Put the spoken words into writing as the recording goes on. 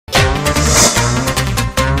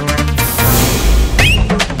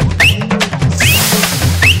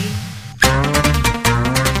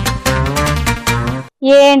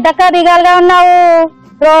ఏంటక్క దిగాలుగా ఉన్నావు?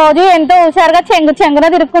 రోజు ఎంతో హుషారుగా చెంగున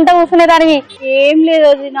తిరుక్కుంటా కూర్చునేదానివి. ఏం లేదు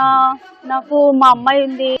వదినా, నాకు మా అమ్మాయి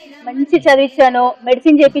ఉంది, మంచి చదివించాను,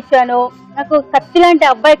 మెడిసిన్ చేపించాను. నాకు కత్తి లాంటి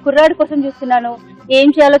అబ్బాయి కుర్రాడి కోసం చూస్తున్నాను. ఏం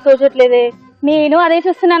చేయాలో తోచట్లేదే. నేను అదే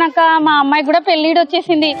చూస్తున్నానక్క. మా అమ్మాయి కూడా పెళ్లిడు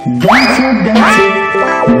వచ్చేసింది.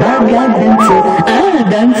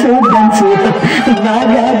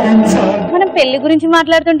 మనం పెళ్లి గురించి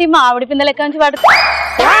మాట్లాడుతుంటే మా ఆవిడ పిందె లెక్క నుంచి వాడు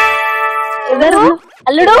ఎవరు?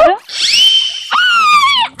 అల్లుడు.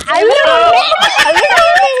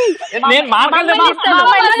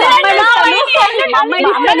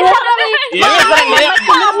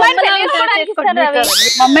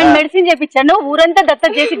 మమ్మల్ని మెడిసిన్ చేపించాను, ఊరంతా దత్త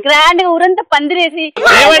చేసి గ్రాండ్ గా ఊరంతా పందిరేసి.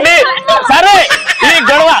 సరే ఈ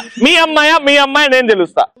గొడవ మీ అమ్మాయి నేను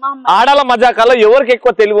తెలుస్తా. ఆడాల మజాకాలో ఎవరికి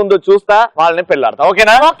ఎక్కువ తెలివి ఉందో చూస్తా, వాళ్ళని పెళ్ళాడతా.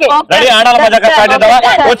 ఓకేనా? రెడీ? ఆడాల మజాకా స్టార్ట్ చేద్దామా?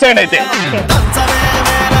 వచ్చేయండి అయితే.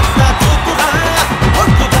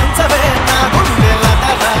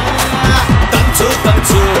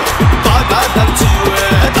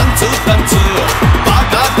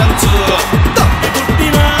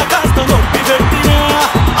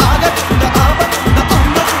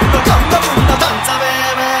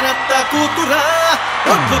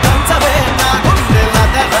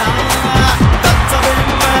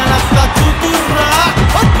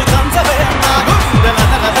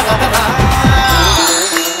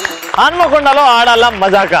 హన్మకొండలో ఆడాల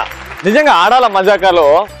మజాకా. నిజంగా ఆడాల మజాకాలో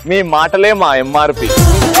మీ మాటలే మా ఎంఆర్పి,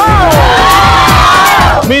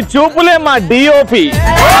 మీ చూపులే మా డిఓపి,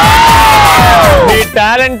 మీ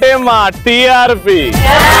టాలెంటే మా టిఆర్పి.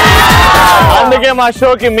 అందుకే మా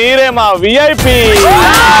షోకి మీరే మా విఐపి.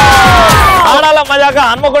 ఆడాల మజాకా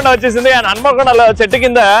హన్మకొండ వచ్చేసింది. హన్మకొండలో చెట్టు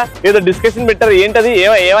కింద ఏదో డిస్కషన్ పెట్టారు. ఏంటది?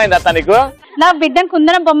 ఏమైంది అత్త నీకు? నా బిడ్డను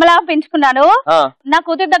కుందనం బొమ్మలా పెంచుకున్నాను. నా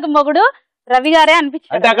కూతురు దగ్గర మొగుడు రవి గారే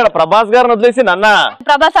అనిపించింది. అంటే అక్కడ ప్రభాస్ గారిని వదిలేసి నన్న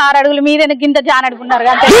ప్రభాస్ 6 అడుగులు మీద గింత జాన్ అడుగున్నారు.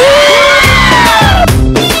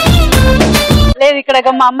 లేదు, ఇక్కడ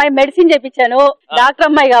మా అమ్మాయి మెడిసిన్ చేపించాను. డాక్టర్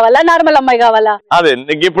అమ్మాయి కావాలా, నార్మల్ అమ్మాయి కావాలా? అదే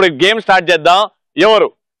ఇప్పుడు గేమ్ స్టార్ట్ చేద్దాం. ఎవరు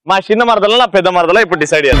మా చిన్న మరదలో నా పెద్ద మరదలో ఇప్పుడు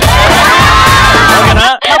డిసైడ్ చేద్దాం.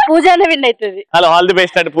 పూజ విన్ అవుతుంది. హలో, ఆల్ ది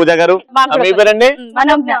బెస్ట్ అండి పూజ గారు. మీ పేరండి?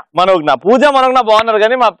 మనోజ్ఞ. పూజ మనోజ్ఞ బాగున్నారు,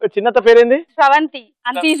 కానీ మా చిన్నత పేరేంది? శ్రవంతి.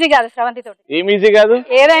 అంత ఈజీ కాదు శ్రవంతి తోటి. ఏం ఈజీ కాదు,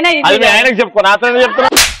 ఏదైనా అది ఆయనకు చెప్పుకో, నాతో చెప్తున్నా.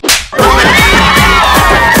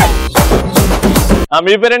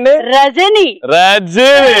 మీ పేరండి? రజని.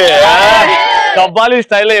 రజని కబ్బాలి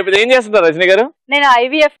స్టైల్లో చెప్పి ఏం చేస్తుంటారు రజని గారు? నేను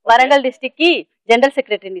IVF వరంగల్ డిస్ట్రిక్ట్ కి జనరల్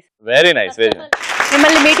సెక్రటరీని. Very nice.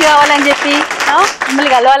 మిమ్మల్ని మీట్ కావాలని చెప్పి,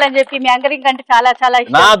 మిమ్మల్ని కలవాలని చెప్పి, మీ యాంకరింగ్ అంటే చాలా చాలా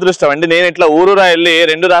ఇష్టం. నా అదృష్టం అండి. నేను ఇట్లా ఊరూరా వెళ్ళి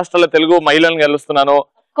 2 రాష్ట్రాల తెలుగు మహిళలను కలుస్తున్నాను.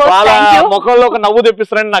 వాళ్ళ ముఖంలో ఒక నవ్వు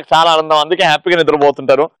తెప్పిస్తారని నాకు చాలా ఆనందం. అందుకే హ్యాపీగా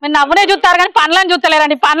నిద్రపోతుంటారు. మీరు నవ్వునే చూస్తారు కానీ పనులను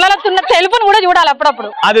చూస్తలేరండి. పనులలో ఉన్న తెలుపును కూడా చూడాలి అప్పుడప్పుడు.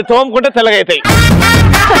 అది తోముకుంటే తెల్లగైతాయి.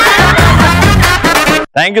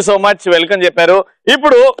 Thank you so much, welcome చెప్పారు.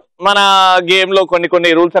 ఇప్పుడు మన గేమ్ లో కొన్ని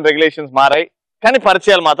రూల్స్ అండ్ రెగ్యులేషన్స్ మారాయి, కానీ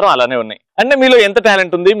పరిచయాలు మాత్రం అలానే ఉన్నాయి. అంటే మీలో ఎంత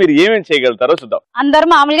టాలెంట్ ఉంది, మీరు ఏమేమి చేయగలుగుతారో చూద్దాం. అందరు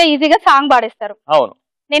మామూలుగా ఈజీగా సాంగ్ పాడేస్తారు. అవును,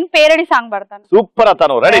 నేను పేరడి సాంగ్ పాడతాను. సూపర్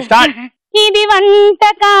అతను. Ready, start. ఇది వంట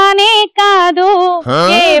కానే కాదు,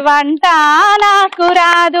 ఏ వంట నాకు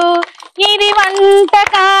రాదు. ఇది వంట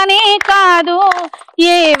కానే కాదు,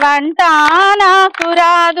 ఏ వంట నాకు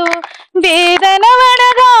రాదు. వేదన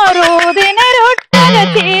వడగారు దిన రొట్టెల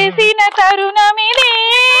చేసిన తరుణమిది.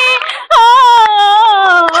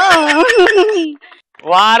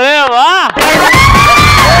 వారే వా,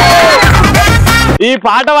 ఈ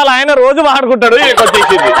పాట వాళ్ళ ఆయన రోజు పాడుకుంటాడు.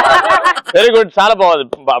 వచ్చేసింది. వెరీ గుడ్, చాలా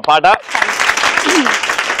బాగుంది పాట.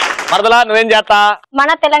 మరదలా నువ్వేం చేస్తా? మన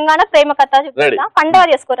తెలంగాణ ప్రేమ కథ చెప్తా. పండగ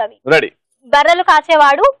చేసుకోరు అవి. రెడీ. బర్రెలు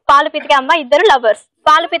కాచేవాడు, పాలు పితికే అమ్మ, ఇద్దరు లవర్స్.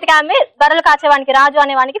 పాలు పితికే అమ్మ బర్రెలు కాచేవానికి రాజు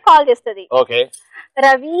అనే వానికి కాల్ చేస్తుంది.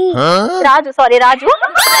 రాజు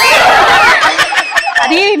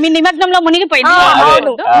అది మీ నిమగ్నంలో మునిగిపోయింది.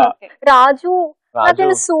 రాజు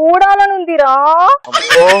అతను చూడాలని ఉందిరా.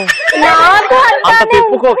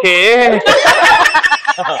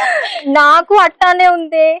 నాకు అట్టానే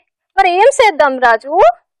ఉంది. మరి ఏం చేద్దాం రాజు?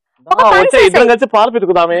 పాలు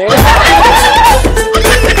పితుకుదామే.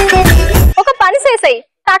 ఒక పని చేసాయి,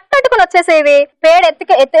 తట్టట్టుకుని వచ్చేసేవి. పేడ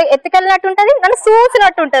ఎత్తుకెళ్ళినట్టుంటది, నన్ను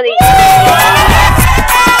చూసినట్టుంటది.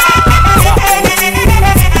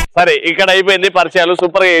 సరే, ఇక్కడ అయిపోయింది పరిచయాలు.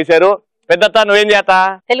 సూపర్ గా చేశారు. పెద్దత్త నువ్వేం చేస్తా?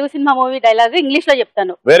 Telugu cinema movie dialogue English లో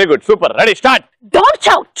చెప్తాను. Very good, super. Ready, start. Don't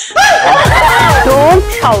shout.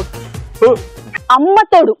 Don't shout. అమ్మ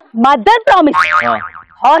తోడు, mother promise,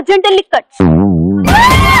 horizontally cut.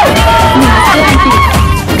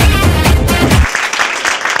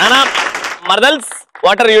 మర్దల్స్,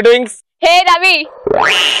 what are you doing? హే రవి,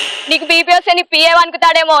 నీకు బీపీ వస్తే నీ పిఏ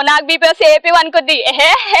అనుకుతాడేమో, నాకు బీపీ వస్తే ఏపీ అనుకుద్ది.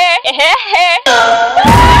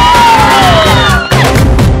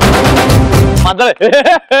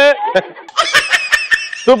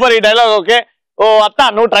 సూపర్ ఈ డైలాగ్. ఓకే. ఓ అత్త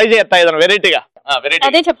నువ్వు ట్రై చేయత్తా ఏదైనా వెరైటీగా.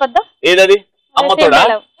 అదే చెప్పొద్దా? ఏదది? అమ్మతోడా?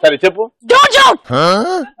 సరే చెప్పు. Don't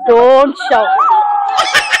shout.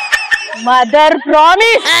 Mother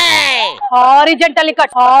promise హారిజంటల్లీ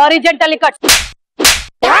cut, హారిజంటల్లీ cut,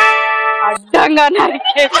 అడ్డంగా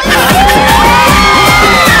నరికే.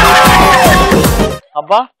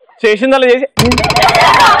 అబ్బా చేసిందల్లా చేసి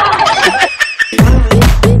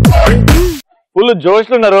ఫుల్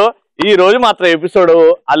జోష్లు ఉన్నారు. ఈ రోజు మాత్రం ఎపిసోడ్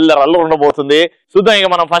అల్లరల్ల ఉండబోతుంది. చూద్దాం. ఇక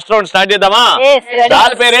మనం ఫస్ట్ రౌండ్ స్టార్ట్ చేద్దామా?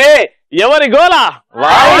 దాని పేరే ఎవరి గోల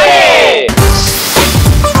వాడే.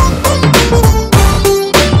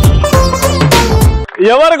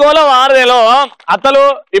 ఎవరి గోల వారదేలో అతలు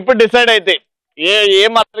ఇప్పుడు డిసైడ్ అయితే ఏ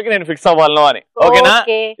మాత్రకి నేను ఫిక్స్ అవ్వాలను అని. ఓకేనా?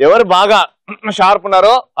 ఎవరు బాగా షార్ప్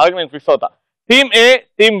ఉన్నారో అలాగే నేను ఫిక్స్ అవుతా. టీమ్ ఏ,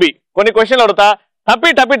 టీమ్ బి. కొన్ని క్వశ్చన్లు అడుగుతా, టప్పి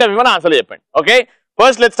మన ఆన్సర్లు చెప్పండి. Okay,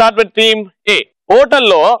 first let's start with team ఏ.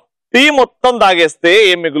 హోటల్లో టీ మొత్తం తాగేస్తే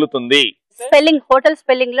ఏం మిగులుతుంది? స్పెల్లింగ్, హోటల్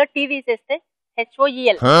స్పెల్లింగ్ లో టీ తీసేస్తే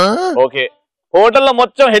HOEL. ఓకే. హోటల్లో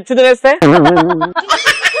మొత్తం హెచ్ తినేస్తే?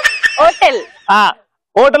 హోటల్.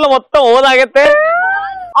 హోటల్లో మొత్తం ఓ తాగేస్తే?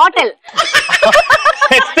 హోటల్.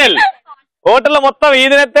 హెచ్ఎల్. హోటల్లో మొత్తం ఈ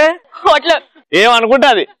తినేస్తే? హోటల్. ఏమనుకుంటా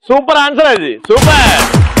అది. సూపర్ ఆన్సర్ అది. సూపర్.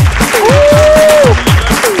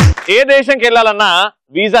 ఏ దేశంకి వెళ్ళాలన్నా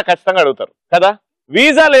వీసా ఖచ్చితంగా అడుగుతారు కదా.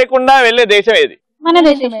 వీసా లేకుండా వెళ్లే దేశం ఏది? మన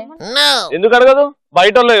దేశమే. ఎందుకు అడగదు?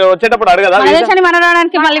 బయట వచ్చేటప్పుడు అడగదా? మన దేశాన్ని మన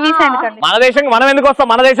రావడానికి మళ్ళీ వీసా ఎందుకండి? మన దేశానికి మనం ఎందుకు వస్తాం?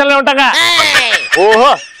 మన దేశంలో ఉంటాగా.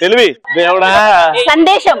 ఓహో తెలివి దేవుడా.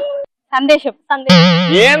 సందేశం, సందేశం,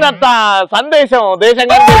 ఏందత్త సందేశం?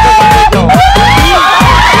 దేశంగా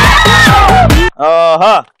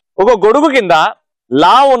ఒక గొడుగు కింద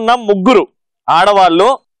లా ఉన్న ముగ్గురు ఆడవాళ్ళు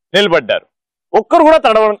నిలబడ్డారు. ఒక్కరు కూడా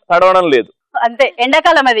తడవడం లేదు. అంతే.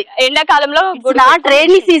 ఎండాకాలం అది. ఎండాకాలంలో not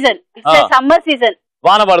rainy season, summer season.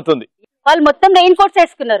 వాన పడుతుంది. వాళ్ళు మొత్తం రెయిన్ కోట్స్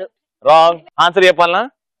వేసుకున్నారు. Wrong answer చెప్పాలనా?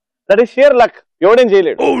 That is shear luck. ఎవడేం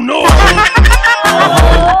చేయలేడు.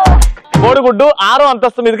 కోడిగుడ్డు 6వ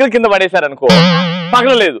అంతస్తు మీదకి కింద పడేశారు అనుకో,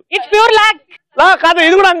 పగలలేదు. It's pure luck. కాదు,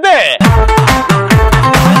 ఇది కూడా అంతే.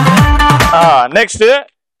 Next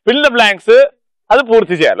fill the blanks. అది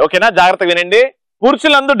పూర్తి చేయాలి. ఓకేనా? జాగ్రత్తగా వినండి.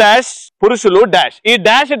 పురుషులందు డాష్, పురుషులు డాష్. ఈ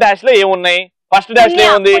డాష్ డాష్ లో ఏమున్నాయి? ఫస్ట్ డాష్ లో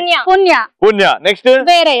ఏముంది? పుణ్య. Next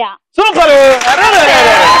super.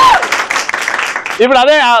 ఇప్పుడు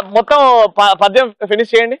అదే మొత్తం పద్యం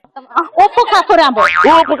ఫినిష్ చేయండి. ఉప్పు కప్పురాంబు,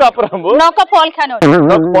 ఉప్పు కప్పురాంబు, నొక్క పోల్కను,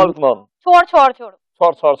 చూడు చూడు చూడు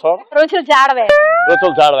చూడు, రుచులు జాడవే,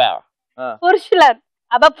 రుచులు జాడవే. పురుషుల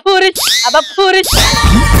అబ్బ పురుష్, అబ్బ పురుష్.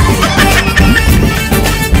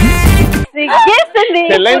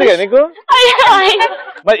 పెళ్ళైంది కదా నీకు?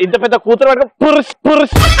 మరి ఇంత పెద్ద కూతురు పట్టుకో పురుష్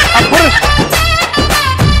పురుష్ పురుష్.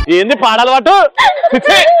 ఏంది పాడాలవాటు?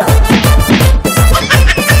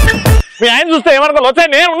 మీ ఆయన చూస్తే ఏమనుకోవాలి? వచ్చాయి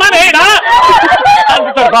నేను ఉన్నాను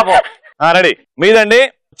పాపం. రెడీ మీదండి.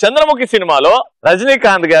 చంద్రముఖి సినిమాలో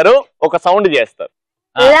రజనీకాంత్ గారు ఒక సౌండ్ చేస్తారు.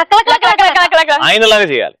 ఆయనలాగా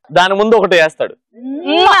చేయాలి. దాని ముందు ఒకటి చేస్తాడు.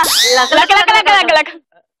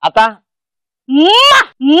 అత్త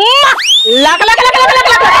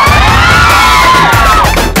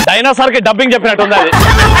డైనోసార్ కి డబ్బింగ్ చెప్పినట్టుంది అది.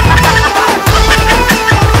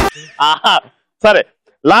 సరే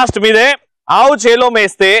లాస్ట్ మీదే. ఆవు చేలో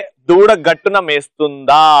మేస్తే దూడ గట్టున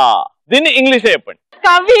మేస్తుందా? దీన్ని ఇంగ్లీష్ లో చెప్పండి.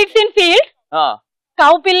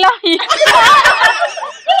 కౌ పిల్ల,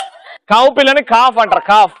 కౌ పిల్లని కాఫ్ అంటారు.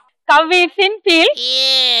 Cough. Cow eats in field,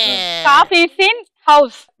 cough eats in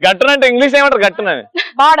house. గట్టున అంటే ఇంగ్లీష్ ఏమంటారు? గట్టునని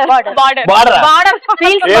border, border, border, border,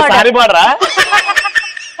 field border. Sorry బార్డరా?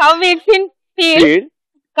 Cow eats in field,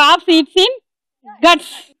 cough eats in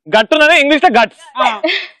guts. గట్టునని English లో గట్స్.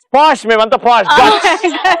 పాష్, మేమంతా పాష్. Guts,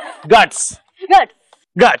 guts,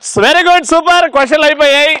 guts. Very good, super. క్వశ్చన్లు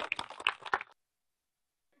అయిపోయాయి.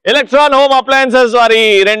 Electron home appliances వారి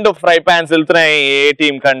 2 fry fans వెళ్తున్నాయి ఏ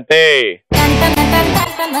team కంటే.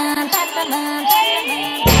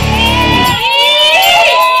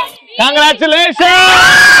 కంగ్రాచులేషన్.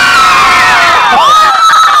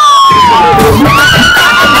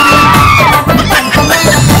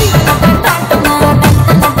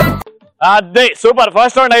 అదే super.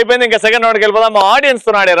 First round అయిపోయింది. ఇంకా సెకండ్ రౌండ్కి వెళ్ళిపోదాం. మా ఆడియన్స్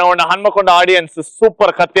తో ఆడే రౌండ్. హన్మకొండ ఆడియన్స్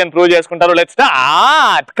సూపర్ కత్తి అని ప్రూవ్ చేసుకుంటారు. Let's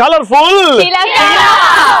start. Colourful.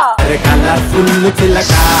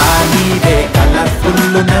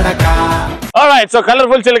 Alright, so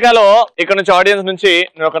colourful చిలకలో ఇక్కడ నుంచి ఆడియన్స్ నుంచి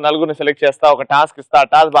నేను ఒక 4 సెలెక్ట్ చేస్తా. ఒక టాస్క్ ఇస్తా.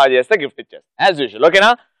 టాస్క్ బాగా చేస్తే గిఫ్ట్ ఇచ్చేస్తా యాజ్ యూజువల్.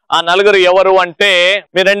 ఓకేనా? ఆ నలుగురు ఎవరు అంటే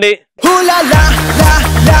మీరండి.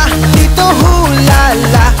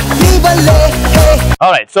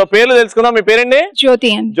 సో పేర్లు తెలుసుకుందాం. మీ పేరండి?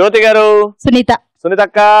 జ్యోతి. జ్యోతి గారు. సునీత. సునీత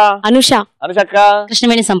అక్క. అనుష. అనుష అక్క.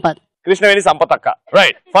 కృష్ణవేణి సంపత్. కృష్ణవేణి సంపత్ అక్క.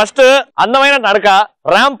 రైట్. ఫస్ట్ అందమైన నడక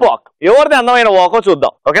ర్యాంప్ వాక్. ఎవరిది అందమైన వాకో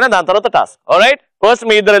చూద్దాం. ఓకేనా? దాని తర్వాత టాస్క్. ఆల్రైట్. ఫస్ట్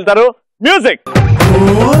మీ ఇద్దరు వెళ్తారు. మ్యూజిక్.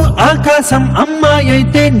 ఆకాశం అమ్మాయి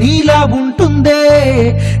అయితే నీలా ఉంటుందే,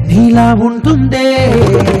 నీలా ఉంటుందే.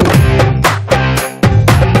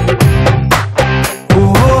 ఓ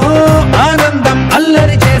ఆనందం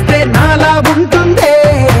అల్లరి చేస్తే నాలా ఉంటుందే,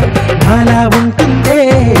 నాలా ఉంటుందే.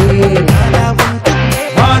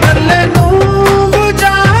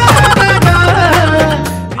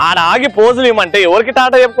 ఆడ ఆగి పోజులు ఇవ్వమంటే ఎవరికి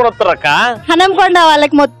టాటా చెప్పుకొని వస్తారు అక్క? హనంకొండ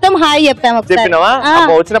వాళ్ళకి మొత్తం హాయ్ చెప్పాము. చెప్పినావా?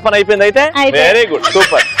 వచ్చిన పని అయిపోయింది అయితే. Very good,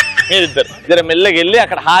 super. మీరిద్దరు జర మెల్లకి వెళ్ళి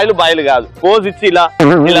అక్కడ హాయిలు బాయిలు కాదు, పోజ్ ఇచ్చి ఇలా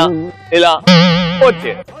ఇలా ఇలా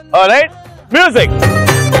వచ్చే. ఆల్రైట్. మ్యూజిక్.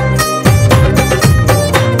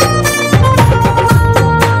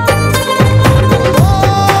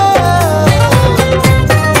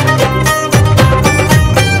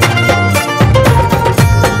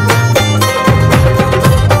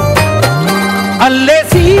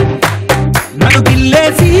 అల్లేసి నన్ను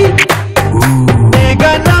గిల్లేసి తెగ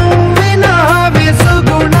నవ్విన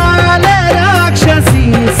విసుగుణాల రాక్షసి,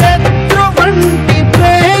 శత్రు వంటి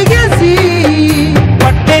ప్రేయసి,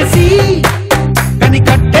 పట్టేసి కని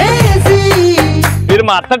కట్టేసి. మీరు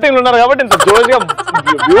మా అత్త టీంలో ఉన్నారు కాబట్టి ఇంత జోష్గా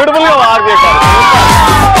బ్యూటిఫుల్ గా వాక్ చేశారు.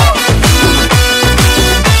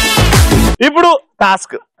 ఇప్పుడు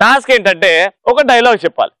టాస్క్ ఏంటంటే ఒక డైలాగ్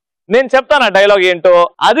చెప్పాలి. నేను చెప్తాను ఆ డైలాగ్ ఏంటో,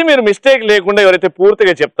 అది మీరు మిస్టేక్ లేకుండా ఎవరైతే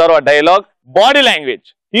పూర్తిగా చెప్తారో ఆ dialogue body language,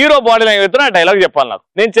 hero body language తో ఆ డైలాగ్ చెప్పాలి. నాకు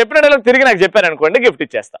నేను చెప్పిన డైలాగ్ తిరిగి నాకు చెప్పారు అనుకోండి, గిఫ్ట్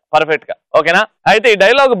ఇచ్చేస్తా పర్ఫెక్ట్ గా. ఓకేనా? అయితే ఈ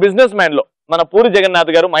డైలాగ్ బిజినెస్ మ్యాన్ లో మన పూరి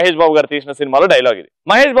జగన్నాథ్ గారు, మహేష్ బాబు గారు తీసిన సినిమాలో డైలాగ్ ఇది.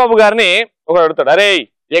 మహేష్ బాబు గారిని ఒకడు అడుగుతాడు, అరే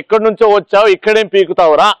ఎక్కడి నుంచో వచ్చావు, ఇక్కడేం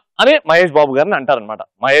పీకుతావురా అని మహేష్ బాబు గారిని అంటారనమాట.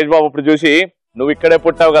 మహేష్ బాబు ఇప్పుడు చూసి, నువ్వు ఇక్కడే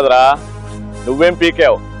పుట్టావు కదరా, నువ్వేం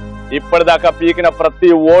పీకావు, ఇప్పటిదాకా పీకిన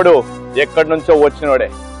ప్రతి ఓడు ఎక్కడి నుంచో వచ్చినోడే,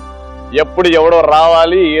 ఎప్పుడు ఎవడో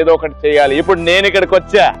రావాలి, ఏదో ఒకటి చేయాలి. ఇప్పుడు నేను ఇక్కడికి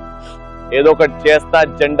వచ్చా, ఏదో ఒకటి చేస్తా,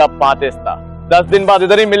 జెండా పాతేస్తా. 10 दिन बाद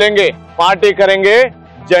इधर ही मिलेंगे, पार्टी करेंगे,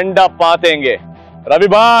 झंडा पातेंगे. रवि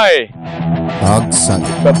भाई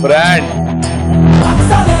द ब्रांड.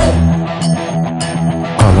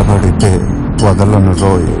 కలబడితే వదలను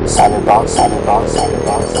రోయ్,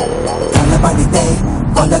 కలబడితే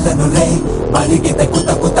వదలను రే, మరిగితే కుత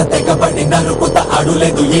కుత తెగబడి నరుకుత,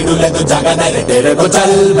 అడులేదు ఈడులేదు జగనరే తెరగు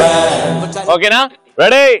చల్బే. ఓకేనా?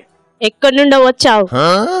 రెడీ? ఎక్కడి నుండో వచ్చావు,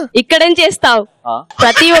 ఇక్కడేం చేస్తావు,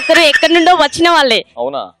 ప్రతి ఒక్కరు ఎక్కడి నుండో వచ్చిన వాళ్ళే.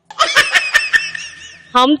 అవునా?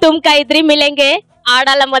 హమ్ తుమ్ కా ఇద్దరి మిలేంగే,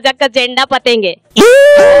 ఆడాల మజాక జెండా పతేంగే.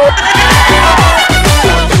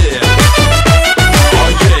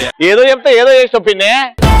 ఏదో చెప్తే ఏదో చేసి చెప్పిందే.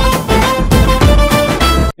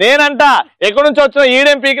 నేనంట ఎక్కడి నుంచి వచ్చినావు,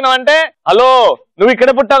 ఈడేం పీకినావు అంటే, హలో నువ్వు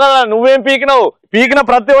ఇక్కడ పుట్టావు కదా, నువ్వేం పీకినావు, పీకిన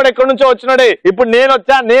ప్రతి వాడు ఎక్కడి నుంచో వచ్చినాడే, ఇప్పుడు నేను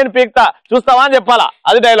వచ్చా, నేను పీకుతా, చూస్తావా అని చెప్పాలా.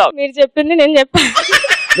 అది డైలాగ్. మీరు చెప్పింది నేను చెప్పాను.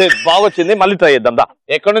 బాగొచ్చింది, మళ్ళీ ట్రై చేద్దాం దా.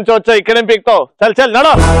 ఎక్కడి నుంచో వచ్చావు, ఇక్కడేం పీకుతావు, చల్ చల్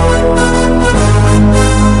నడు.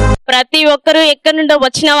 ప్రతి ఒక్కరు ఎక్కడి నుండో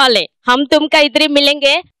వచ్చిన వాళ్ళే, హమ్ తుమ్ కా ఇద్దరి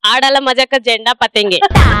మిలేంగే, ఆడాల మజాక జెండా పతేంగే.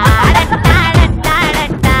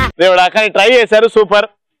 దేవుడు అక్క ట్రై చేశారు, సూపర్.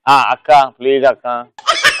 అక్క ప్లీజ్ అక్క.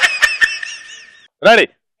 రెడీ?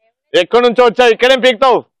 ఎక్కడి నుంచో వచ్చావు, ఇక్కడేం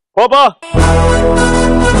పీకుతావు, పోపో.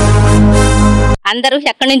 అందరూ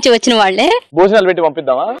ఎక్కడి నుంచి వచ్చిన వాళ్ళే. భోజనాలు పెట్టి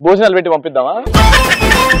పంపిద్దామా?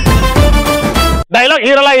 డైలాగ్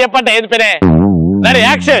హీరోలా చెప్పండి, ఏది పెనే. Ready,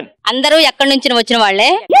 action. అందరూ ఎక్కడి నుంచి వచ్చిన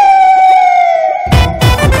వాళ్ళే.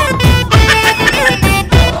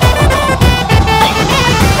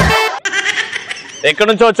 ఎక్కడి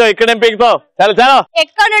నుంచో వచ్చావు, ఇక్కడేం పీకుతావు, చాలా చాలా.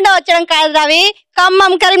 ఎక్కడి నుండో వచ్చడం కాదు రవి,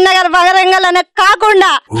 ఖమ్మం, కరీంనగర్, వరంగల్ అనే కాకుండా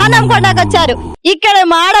హనంకొండకు వచ్చారు. ఇక్కడ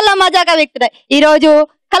మాడల మజాక వ్యక్తులు. ఈ రోజు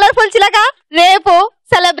కలర్ఫుల్ చిలక, రేపు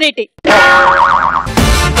సెలబ్రిటీ.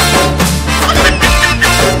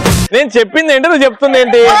 నేను చెప్పింది ఏంటి, నువ్వు చెప్తుంది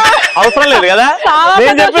ఏంటి, అవసరం లేదు కదా.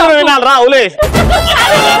 నేను చెప్పింది వినాలి రా, అవులే.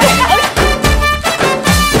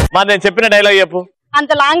 మరి నేను చెప్పిన డైలాగ్ చెప్పు.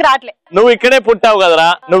 అంత లాంగ్ రాట్లే. నువ్వు ఇక్కడే పుట్టావు కదరా,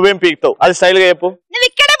 నువ్వేం పీకుతావు, అది స్టైల్ గా చెప్పు. నువ్వు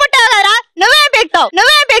ఇక్కడే పుట్టావు కదరా, నువ్వేం పీకుతావు.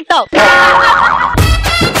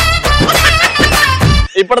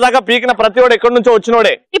 ఇప్పటిదాకా పీకిన ప్రతి వాడు ఎక్కడి నుంచో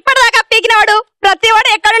వచ్చినోడే. ఇప్పటిదాకా పీకినవాడు ప్రతి వాడు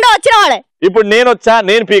ఎక్కడి నుండో వచ్చినవాడే. ఇప్పుడు నేను వచ్చా,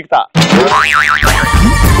 నేను పీకుతా.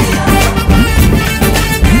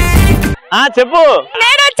 చెప్పు.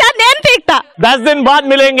 నేను వచ్చా, నేను పీకుతా. 10 दिन बाद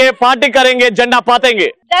मिलेंगे, पार्टी करेंगे, झंडा पातेंगे.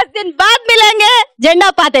 10 दिन बाद मिलेंगे, झंडा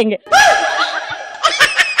पातेंगे.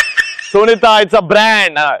 Sunitha it's a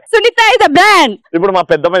brand. Sunitha is a brand. ఇప్పుడు మా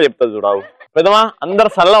పెద్దమ్మ చెప్తాది చూడావు. పెద్దమ్మ అందరు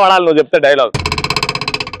సల్ల పడాలి నువ్వు చెప్తే డైలాగ్.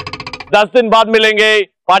 10 दिन बाद मिलेंगे,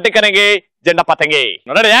 పార్టీ కरेंगे, జెండా పతంగే.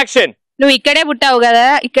 యాక్షన్. నువ్వు ఇక్కడే పుట్టావు కదా,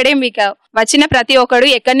 ఇక్కడే మీకావు. వచ్చిన ప్రతి ఒక్కడు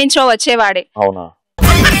ఎక్కడి నుంచో వచ్చేవాడే. అవునా?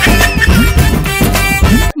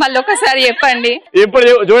 మళ్ళీ ఒకసారి చెప్పండి. ఇప్పుడు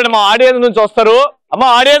చూడండి మా ఆడియన్స్ నుంచి వస్తారు. అమ్మ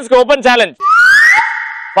ఆడియన్స్ కి ఓపెన్ ఛాలెంజ్.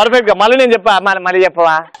 పర్ఫెక్ట్ గా మళ్ళీ నేను చెప్పా, మళ్ళీ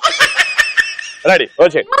చెప్పవా? రెడీ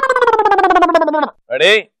వచ్చే.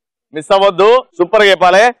 రెడీ మిస్ అవ్వద్దు, సూపర్ గా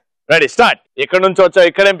చెప్పాలి. Ready start. ఎక్కడి నుంచి వచ్చావు,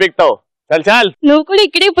 ఇక్కడేం పీక్తావు? చల్ చాల్. నువ్వు కూడా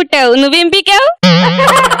ఇక్కడే పుట్టావు, నువ్వేం పీకావు?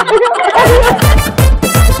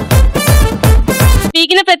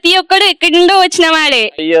 పీకిన ప్రతి ఒక్కడు ఎక్కడి నుండో వచ్చిన వాడే.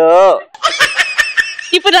 అయ్యో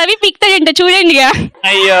ఇప్పుడు రవి పీక్తాడంట చూడండి.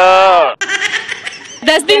 అయ్యో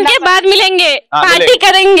 10 दिन के बाद मिलेंगे, पार्टी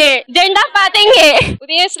करेंगे, झंडा पातेंगे.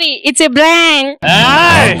 Udayshri it's a brand.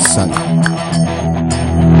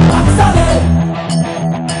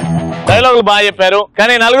 డైలాగులు బాగా చెప్పారు,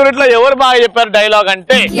 కానీ నలుగురిట్లో ఎవరు బాగా చెప్పారు డైలాగ్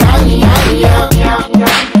అంటే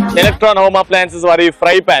ఎలక్ట్రాన్ హోమ్ అప్లయన్సెస్ వారి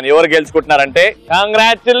ఫ్రై ప్యాన్ ఎవరు గెలుచుకుంటున్నారంటే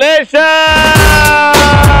కంగ్రాచులేషన్.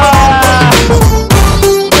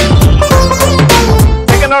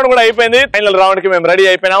 సెకండ్ రౌండ్ కూడా అయిపోయింది. ఫైనల్ రౌండ్ కి మేము రెడీ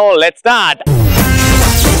అయిపోయినాము. Let's start.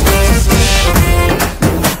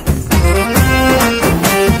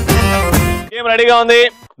 గేమ్ రెడీగా ఉంది.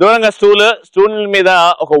 దూరంగా స్టూల్ మీద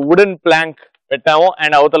ఒక వుడెన్ ప్లాంక్ పెట్టాము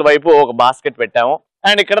అండ్ అవతల వైపు ఒక బాస్కెట్ పెట్టాము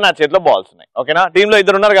అండ్ ఇక్కడ నా చేతిలో బాల్స్ ఉన్నాయి. ఓకేనా? టీమ్ లో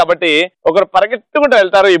 2 ఉన్నారు కాబట్టి ఒకరు పరిగెట్టుకుంటూ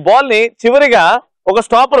వెళ్తారు. ఈ బాల్ ని చివరిగా ఒక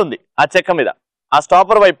స్టాపర్ ఉంది ఆ చెక్క మీద, ఆ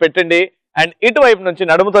స్టాపర్ వైపు పెట్టండి అండ్ ఇటువైపు నుంచి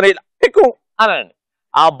నడుముతో ఎక్కువ అనండి.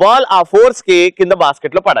 ఆ బాల్ ఆ ఫోర్స్ కి కింద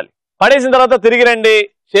బాస్కెట్ లో పడాలి. పడేసిన తర్వాత తిరిగి రండి,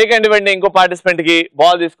 షేక్ హ్యాండ్ ఇవ్వండి ఇంకో పార్టిసిపెంట్ కి.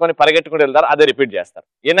 బాల్ తీసుకొని పరిగెట్టుకుంటూ వెళ్తారు, అదే రిపీట్ చేస్తారు.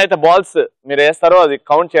 ఎన్నైతే బాల్స్ మీరు వేస్తారో అది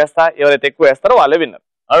కౌంట్ చేస్తా, ఎవరైతే ఎక్కువ వేస్తారో వాళ్ళే winner.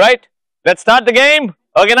 Alright, let's start the game.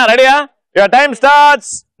 ఓకేనా? రెడీయా? Your time starts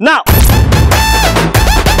now.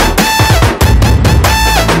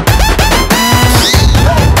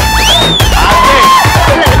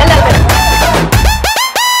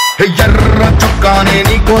 ఎర్ర చుక్కానే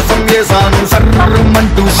నీ కోసం వేసాను,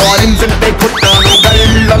 సర్రమంటూ ఫారిన్స్ అంటే కొట్టాను,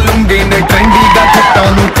 గళ్ళ లుంగిని ట్రెండీగా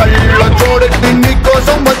చుట్టాను, కళ్ళ చూడెత్తి నీ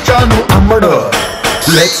కోసం వచ్చాను. అమ్మడు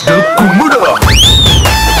లెట్స్ డు కుమ్ముడు.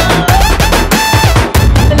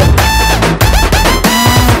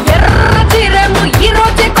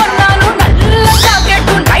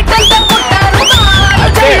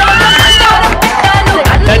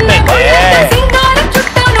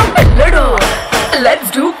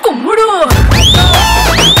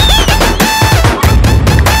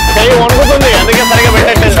 అందుకే సరిగా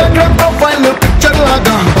పెట్టండి. పిక్చర్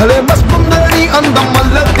లాగా భలే మస్తుందని అందం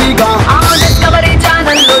మల్లతిగా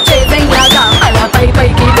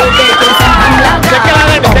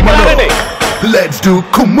లెట్స్ డు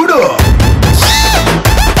కుమ్ముడు.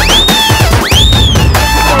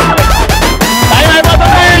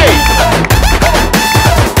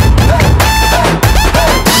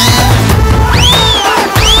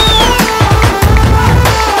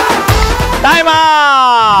 Time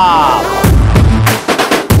up!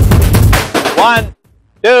 1,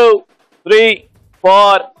 2, 3,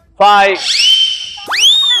 4, 5.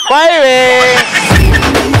 5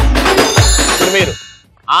 ఇప్పుడు మీరు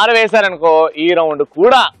 6 వేశారనుకో ఈ రౌండ్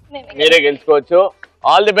కూడా మీరే గెలుచుకోవచ్చు.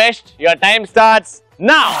 All the best. Your time starts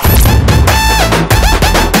now.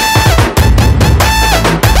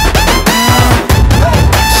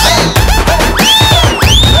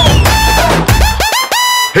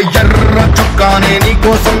 ఎర్ర చుక్కానే నీ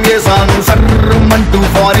కోసం వేసాను, సర్రమంటూ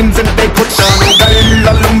ఫారిన్స్ అంటే కొట్టాను, గళ్ళ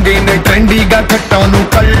లుంగిని ట్రెండీగా కట్టాను,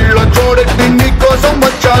 కళ్ళ చూడెత్తి నీ కోసం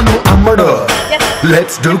వచ్చాను. అమ్మడు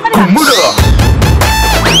let's do కుమ్ముడు.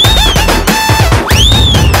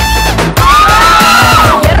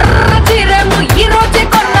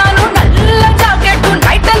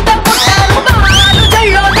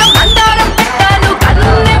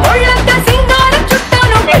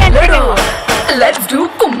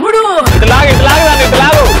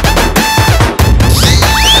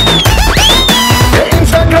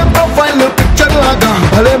 Instagram profile picture లాగా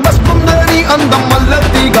భలే మస్తుందని అందం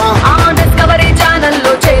మల్లతిగా డిస్కవరీ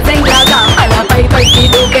ఛానల్లో చేసింగ్ లాగా అలా పైకి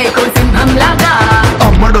దూకే సింహం లాగా.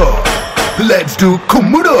 అమ్మడు లెట్స్ డు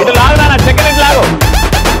కుమ్ముడు. ఇటు లాగు నాన్న, సెకండ్ ఇటు లాగు.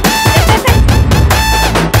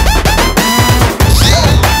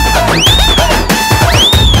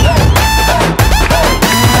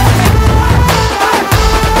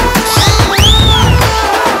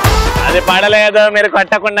 అది పడలేదు, మీరు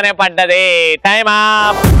కొట్టకుండానే పడ్డది. Time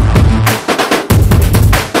up.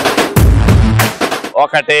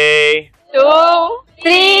 1, 2,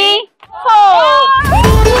 3, 4.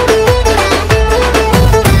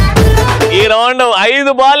 రౌండ్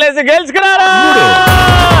 5 బాల్ వేసి గెలుచుకున్నారా?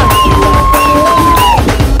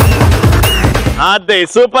 అదే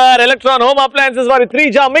సూపర్ ఎలక్ట్రాన్ హోమ్ అప్లయన్సెస్ వారి 3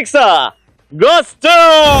 jar mixer goes to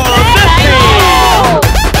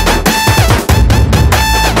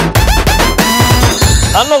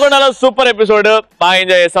హన్మకొండలో super episode బాగా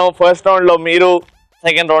ఎంజాయ్ చేసాం. ఫస్ట్ రౌండ్ లో మీరు,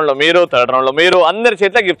 సెకండ్ రౌండ్ లో మీరు, థర్డ్ రౌండ్ లో మీరు, అందరి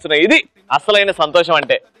చేతిలో గిఫ్ట్స్ ఉన్నాయి. ఇది అసలైన సంతోషం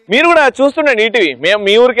అంటే. మీరు కూడా చూస్తుండండి ఈటీవీ. మేము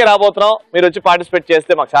మీ ఊరికే రాబోతున్నాం, మీరు వచ్చి పార్టిసిపేట్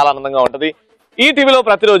చేస్తే మాకు చాలా ఆనందంగా ఉంటుంది. ఈటీవీలో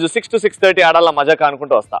ప్రతిరోజు 6 to 6:30 ఆడాళ్ళ మజాకా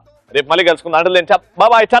అనుకుంటూ వస్తా. రేపు మళ్ళీ కలుసుకుందాం. అంటే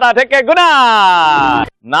బాబాయ్ చరా టెక్ గునా.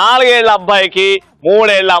 4 ఏళ్ల అబ్బాయికి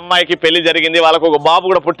 3 ఏళ్ల అమ్మాయికి పెళ్లి జరిగింది. వాళ్ళకు ఒక బాబు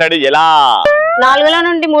కూడా పుట్టాడు. ఎలా? 4లో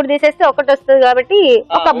నుండి 3 తీసేస్తే 1 వస్తుంది కాబట్టి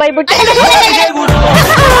ఒక అబ్బాయి పుట్టాడు.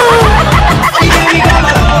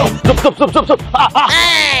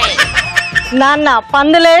 నాన్న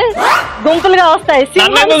పందులే గుంపులుగా వస్తాయి.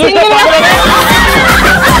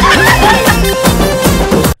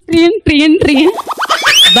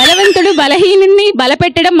 బలవంతుడు బలహీనుణ్ణి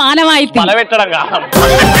బలపెట్టడం మానవాయితీ. బలపెట్టడం